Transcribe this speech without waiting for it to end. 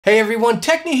Hey everyone,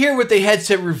 Techni here with a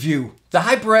headset review, the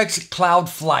HyperX Cloud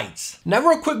Flight. Now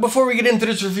real quick before we get into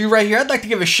this review right here, I'd like to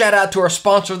give a shout out to our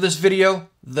sponsor of this video,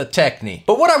 the Techni.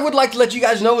 But what I would like to let you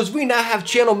guys know is we now have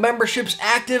channel memberships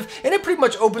active, and it pretty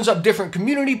much opens up different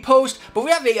community posts. But we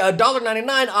have a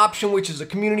 $1.99 option, which is a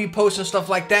community post and stuff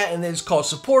like that, and then it's called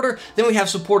Supporter. Then we have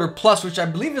Supporter Plus, which I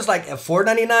believe is like a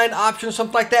 $4.99 option or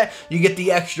something like that. You get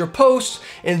the extra posts,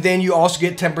 and then you also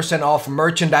get 10% off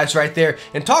merchandise right there.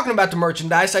 And talking about the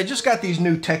merchandise, I just got these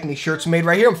new Techni shirts made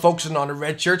right here. I'm focusing on the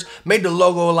red shirts, made the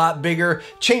logo a lot bigger,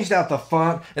 changed out the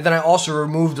font, and then I also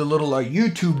removed a little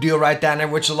YouTube deal right down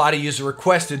there, which a lot of you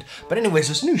requested. But anyways,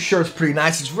 this new shirt's pretty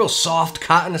nice. It's real soft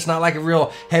cotton. It's not like a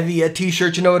real heavy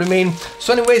t-shirt, you know what I mean?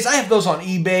 So anyways, I have those on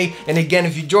eBay. And again,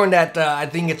 if you join that, I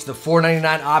think it's the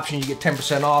 $4.99 option, you get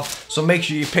 10% off. So make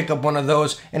sure you pick up one of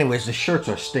those. Anyways, the shirts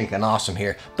are stinking awesome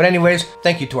here. But anyways,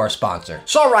 thank you to our sponsor.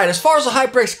 So alright, as far as the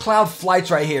HyperX Cloud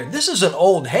Flights right here, this is an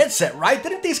old headset, right?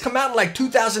 Didn't these come out in like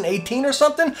 2018 or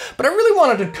something? But I really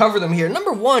wanted to cover them here.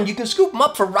 Number one, you can scoop them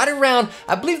up for right around,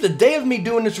 I believe the day of me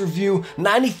doing this review,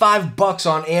 $95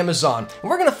 on Amazon. And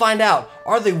we're gonna find out,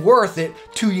 are they worth it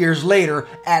 2 years later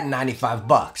at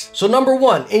 $95? So number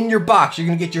one, in your box, you're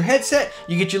gonna get your headset,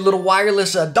 you get your little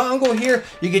wireless dongle here,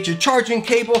 you get your charging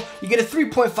cable, you get a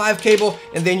 3.5 cable,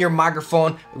 and then your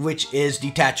microphone, which is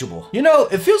detachable. You know,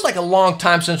 it feels like a long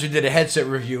time since we did a headset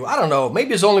review. I don't know,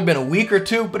 maybe it's only been a week or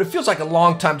two, but it feels like a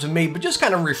long time to me. But just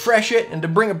kind of refresh it, and to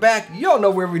bring it back, you all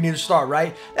know where we need to start,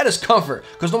 right? That is comfort,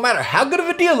 because no matter how good of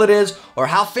a deal it is, or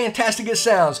how fantastic it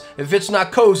sounds, if it's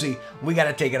not cozy, we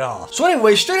gotta take it off. So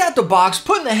anyway, straight out the box,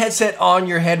 putting the headset on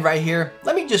your head right here,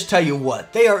 let me just tell you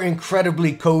what, they are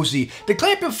incredibly cozy. The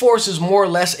clamping force is more or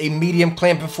less a medium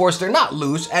clamping force. They're not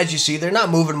loose, as you see, they're not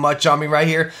moving much on me right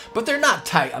here, but they're not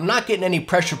tight. I'm not getting any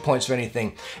pressure points or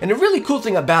anything. And the really cool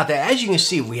thing about that, as you can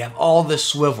see, we have all this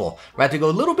swivel, right? They go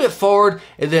a little bit forward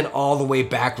and then all the way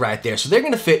back right there. So they're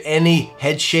gonna fit any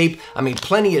head shape. I mean,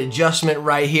 plenty of adjustment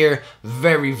right here.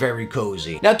 Very, very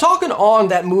cozy. Now, talking on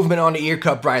that movement on the ear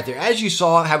cup right there, as you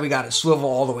saw how we got it swivel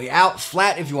all the way out,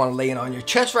 flat if you want to lay it on your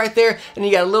chest right there, and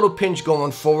you got a little pinch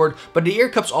going forward, but the ear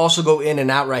cups also go in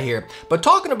and out right here. But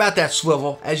talking about that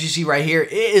swivel, as you see right here,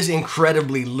 it is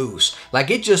incredibly loose. Like,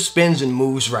 it just spins and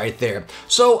moves right there.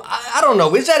 So I don't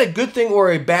know, is that a good thing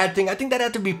or a bad thing? I think that'd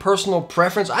have to be personal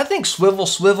preference. I think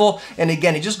swivel, and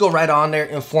again, it just go right on there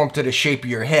and form to the shape of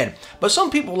your head. But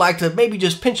some people like to maybe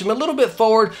just pinch them a little bit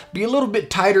forward, be a little bit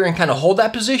tighter, and kind of hold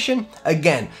that position.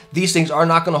 Again, these things are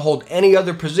not going to hold any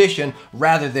other position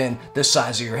rather than the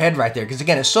size of your head right there, because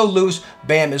again, it's so loose,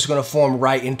 bam, it's going to form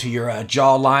right into your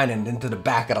jawline and into the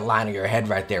back of the line of your head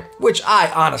right there, which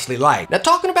I honestly like. Now,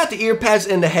 talking about the ear pads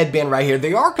and the headband right here,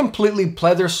 they are completely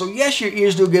pleather, so yes, your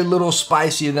ears do get a little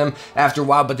spicy in them after a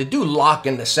while, but they do lock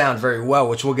in the sound very well,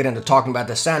 which we'll get into talking about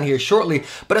the sound here shortly.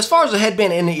 But as far as the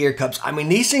headband and the ear cups, I mean,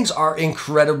 these things are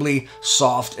incredibly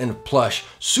soft and plush,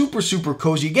 super, super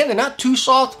cozy. Again, they're not too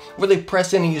soft where they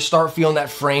press in and you start feeling that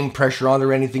frame pressure on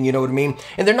or anything, you know what I mean?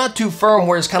 And they're not too firm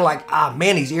where it's kind of like, ah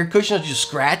man, these ear cushions are just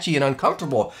scratchy and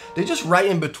uncomfortable. They're just right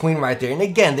in between right there. And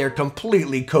again, they're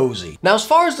completely cozy. Now, as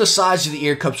far as the size of the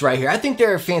ear cups right here, I think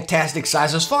they're a fantastic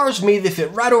size. As far as me, they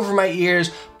fit right over my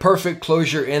ears, perfect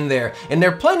closure in there. And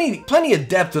they're plenty of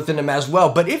depth within them as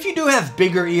well. But if you do have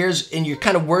bigger ears and you're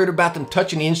kind of worried about them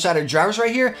touching the inside of the drivers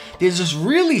right here, there's this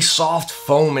really soft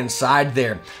foam inside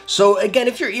there. So again,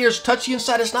 if your ears touch the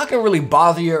inside, it's not gonna really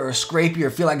bother you or scrape you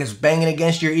or feel like it's banging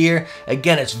against your ear.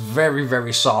 Again, it's very,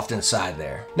 very soft inside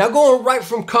there. Now, going right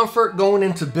from comfort, going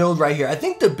into build right here, I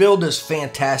think the build is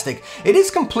fantastic. It is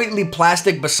completely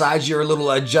plastic besides your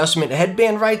little adjustment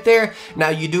headband right there. Now,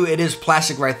 it is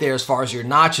plastic right there as far as your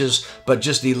notches, but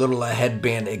just the little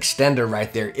headband extender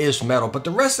right there is metal. But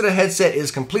the rest of the headset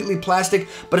is completely plastic,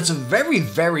 but it's a very,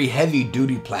 very heavy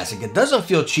duty plastic. It doesn't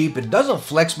feel cheap. It doesn't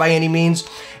flex by any means.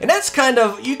 And that's kind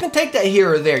of, you can take that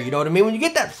here or there, you know what I mean? When you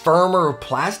get that firmer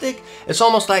plastic, it's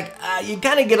almost like you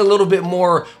kind of get a little bit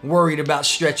more worried about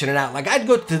stretching it out. Like, I'd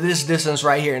go to this distance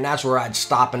right here and that's where I'd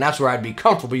stop and that's where I'd be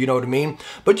comfortable, you know what I mean?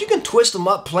 But you can twist them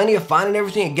up plenty of fine and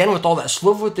everything, again, with all that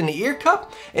swivel within the ear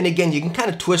cup. And again, you can kind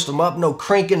of twist them up, no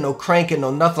cranking, no cranking,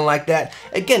 no nothing like that.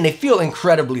 Again, they feel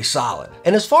incredibly solid.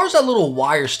 And as far as that little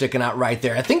wire sticking out right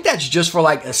there, I think that's just for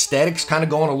like aesthetics, kind of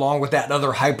going along with that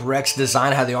other HyperX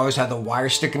design, how they always have the wire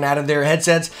sticking out of their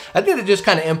headsets. I think they just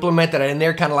kind of implement that in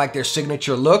there, kind of like their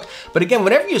signature look. But again,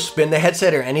 whenever you spin the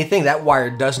headset or anything, that wire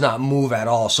does not move at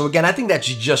all. So again, I think that's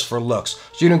just for looks,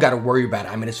 so you don't got to worry about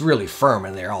it. I mean, it's really firm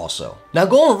in there also. Now,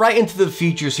 going right into the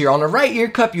features here, on the right ear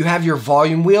cup, you have your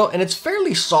volume wheel, and it's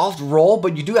fairly soft roll,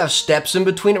 but you do have steps in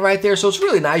between it right there, so it's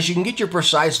really nice. You can get your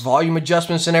precise volume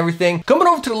adjustments and everything. Coming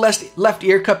over to the left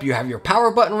ear cup, you have your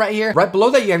power button right here. Right below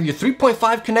that, you have your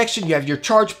 3.5 connection, you have your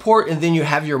charge port, and then you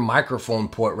have your microphone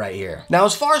port right here. Now,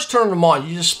 as far as turning them on,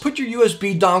 you just put your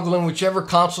USB dongle in whichever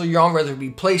console you're on, whether it be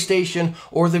PlayStation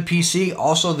or the PC.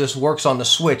 Also, this works on the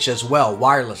Switch as well,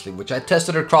 wirelessly, which I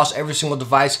tested across every single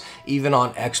device, even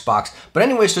on Xbox. But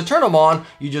anyways, to turn them on,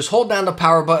 you just hold down the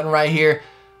power button right here.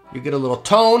 You get a little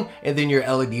tone, and then your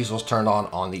LEDs will turn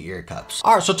on the ear cups.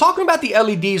 All right, so talking about the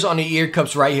LEDs on the ear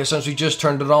cups right here, since we just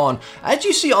turned it on, as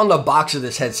you see on the box of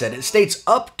this headset, it states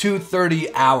up to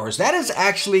 30 hours. That is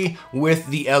actually with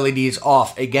the LEDs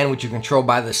off, again, which you control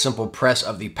by the simple press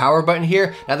of the power button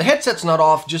here. Now, the headset's not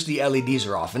off, just the LEDs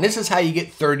are off, and this is how you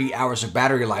get 30 hours of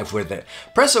battery life with it.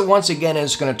 Press it once again, and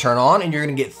it's gonna turn on, and you're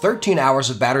gonna get 13 hours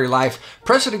of battery life.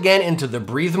 Press it again into the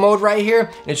breathe mode right here,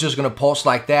 and it's just gonna pulse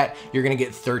like that. You're gonna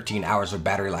get 13 hours of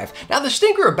battery life. Now, the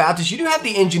stinker about this, you do have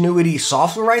the Ingenuity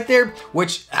software right there,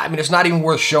 which, I mean, it's not even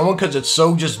worth showing because it's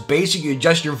so just basic. You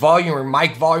adjust your volume or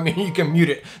mic volume and you can mute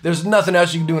it. There's nothing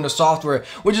else you can do in the software,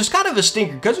 which is kind of a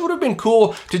stinker because it would have been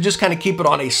cool to just kind of keep it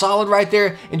on a solid right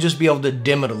there and just be able to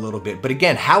dim it a little bit. But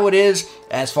again, how it is,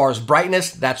 as far as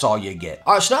brightness, that's all you get.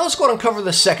 All right, so now let's go ahead and cover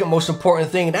the second most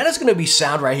important thing, and that is going to be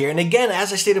sound right here. And again,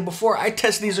 as I stated before, I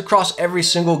test these across every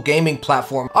single gaming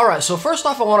platform. All right, so first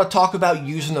off, I want to talk about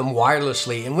using them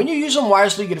wirelessly. And when you use them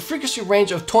wirelessly, you get a frequency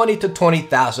range of 20 to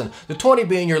 20,000. The 20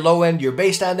 being your low end, your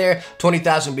bass down there,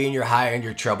 20,000 being your high end,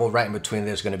 your treble. Right in between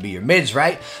there's going to be your mids,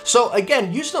 right? So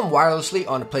again, use them wirelessly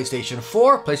on the PlayStation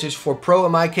 4, PlayStation 4 Pro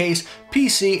in my case,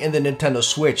 PC, and the Nintendo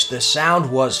Switch. The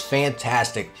sound was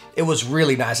fantastic. It was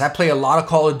really nice. I play a lot of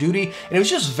Call of Duty, and it was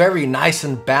just very nice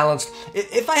and balanced.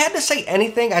 If I had to say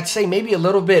anything, I'd say maybe a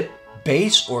little bit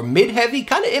bass or mid-heavy,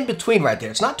 kind of in between right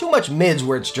there. It's not too much mids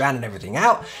where it's drowning everything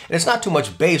out, and it's not too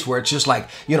much bass where it's just like,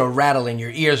 you know, rattling your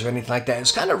ears or anything like that.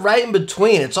 It's kind of right in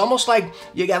between. It's almost like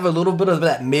you have a little bit of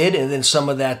that mid and then some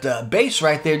of that bass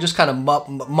right there, just kind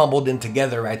of mumbled in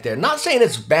together right there. Not saying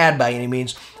it's bad by any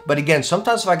means, but again,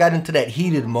 sometimes if I got into that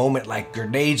heated moment like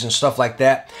grenades and stuff like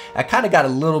that, I kind of got a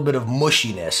little bit of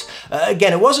mushiness.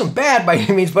 Again, it wasn't bad by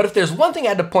any means, but if there's one thing I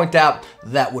had to point out,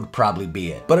 that would probably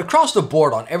be it. But across the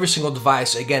board on every single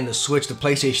device, again, the Switch, the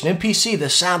PlayStation, and PC, the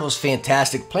sound was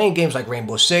fantastic. Playing games like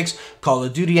Rainbow Six, Call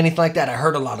of Duty, anything like that, I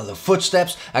heard a lot of the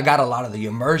footsteps, I got a lot of the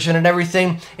immersion and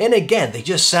everything, and again, they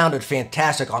just sounded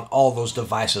fantastic on all those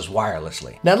devices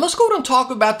wirelessly. Now, let's go and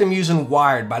talk about them using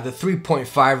wired by the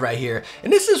 3.5 right here,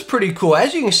 and this is pretty cool.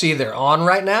 As you can see, they're on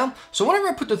right now, so whenever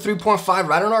I put the 3.5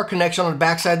 right on our connection on the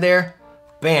backside there,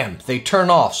 bam, they turn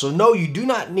off. So no, you do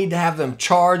not need to have them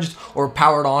charged or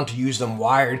powered on to use them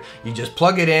wired. You just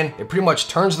plug it in, it pretty much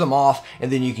turns them off,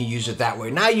 and then you can use it that way.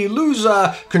 Now you lose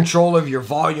control of your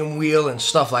volume wheel and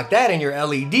stuff like that and your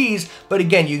LEDs, but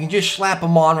again, you can just slap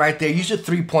them on right there, use a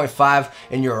 3.5,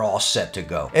 and you're all set to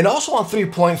go. And also on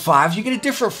 3.5, you get a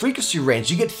different frequency range.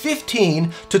 You get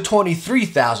 15 to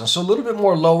 23,000, so a little bit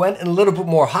more low end and a little bit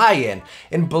more high end.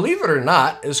 And believe it or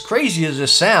not, as crazy as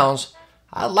this sounds,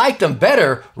 I like them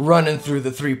better running through the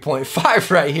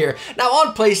 3.5 right here. Now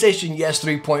on PlayStation, yes,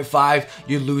 3.5,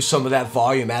 you lose some of that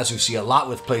volume as we see a lot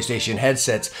with PlayStation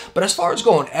headsets. But as far as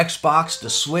going Xbox, the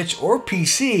Switch, or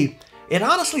PC, it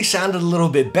honestly sounded a little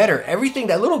bit better. Everything,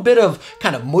 that little bit of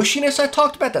kind of mushiness I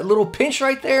talked about, that little pinch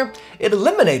right there, it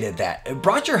eliminated that. It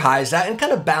brought your highs out and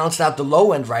kind of balanced out the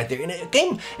low end right there. And it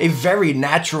gave a very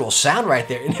natural sound right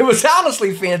there. And it was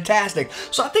honestly fantastic.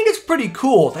 So I think it's pretty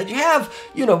cool that you have,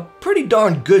 you know, pretty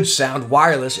darn good sound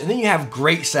wireless, and then you have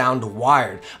great sound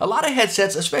wired. A lot of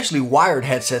headsets, especially wired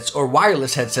headsets or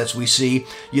wireless headsets we see,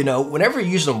 you know, whenever you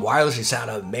use them wireless, they sound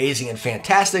amazing and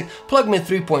fantastic. Plug them in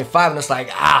 3.5 and it's like,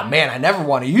 ah man, I never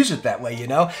want to use it that way, you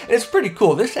know? And it's pretty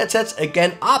cool. This headset's,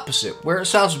 again, opposite, where it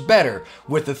sounds better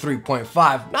with the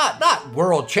 3.5. Not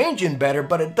world-changing better,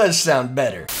 but it does sound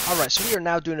better. All right, so we are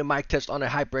now doing a mic test on the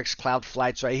HyperX Cloud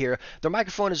Flights right here. The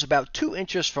microphone is about 2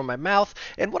 inches from my mouth,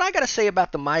 and what I gotta say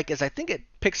about the mic is I think it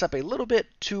picks up a little bit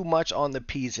too much on the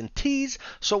P's and T's.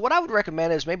 So what I would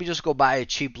recommend is maybe just go buy a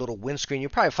cheap little windscreen.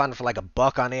 You'll probably find it for like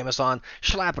 $1 on Amazon.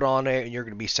 Slap it on there and you're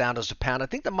going to be sound as a pound. I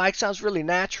think the mic sounds really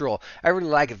natural. I really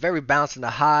like it. Very balanced in the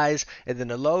highs and then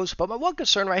the lows. But my one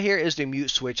concern right here is the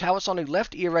mute switch. How it's on the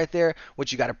left ear right there,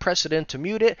 which you got to press it in to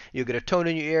mute it. You'll get a tone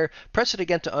in your ear. Press it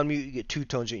again to unmute. You get 2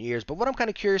 tones in your ears. But what I'm kind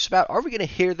of curious about, are we going to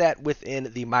hear that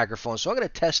within the microphone? So I'm going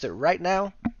to test it right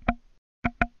now.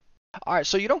 All right,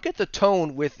 so you don't get the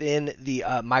tone within the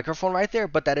microphone right there,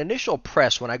 but that initial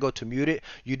press, when I go to mute it,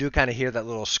 you do kind of hear that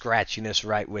little scratchiness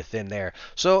right within there.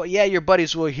 So yeah, your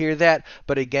buddies will hear that,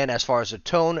 but again, as far as the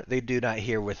tone, they do not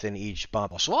hear within each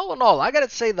bump. So all in all, I gotta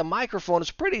say the microphone is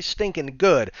pretty stinking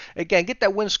good. Again, get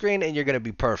that windscreen and you're gonna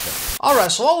be perfect. All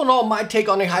right, so all in all, my take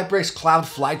on the HyperX Cloud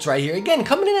Flights right here. Again,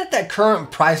 coming in at that current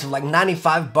price of like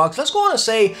 95 bucks, let's go on and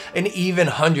say an even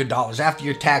 $100 after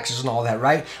your taxes and all that,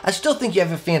 right? I still think you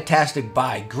have a fantastic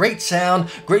buy. Great sound,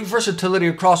 great versatility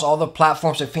across all the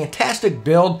platforms, a fantastic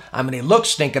build. I mean, it looks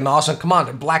stinking awesome. Come on,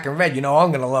 they're black and red, you know,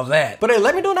 I'm gonna love that. But hey,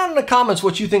 let me know down in the comments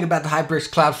what you think about the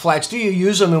HyperX Cloud Flights. Do you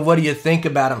use them and what do you think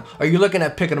about them? Are you looking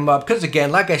at picking them up? Because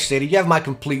again, like I stated, you have my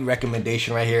complete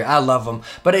recommendation right here. I love them.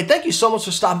 But hey, thank you so much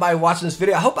for stopping by and watching this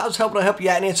video. I hope I was helping to help you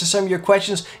out and answer some of your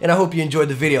questions, and I hope you enjoyed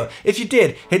the video. If you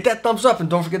did, hit that thumbs up and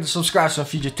don't forget to subscribe for some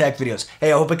future tech videos.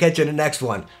 Hey, I hope I catch you in the next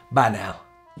one. Bye now.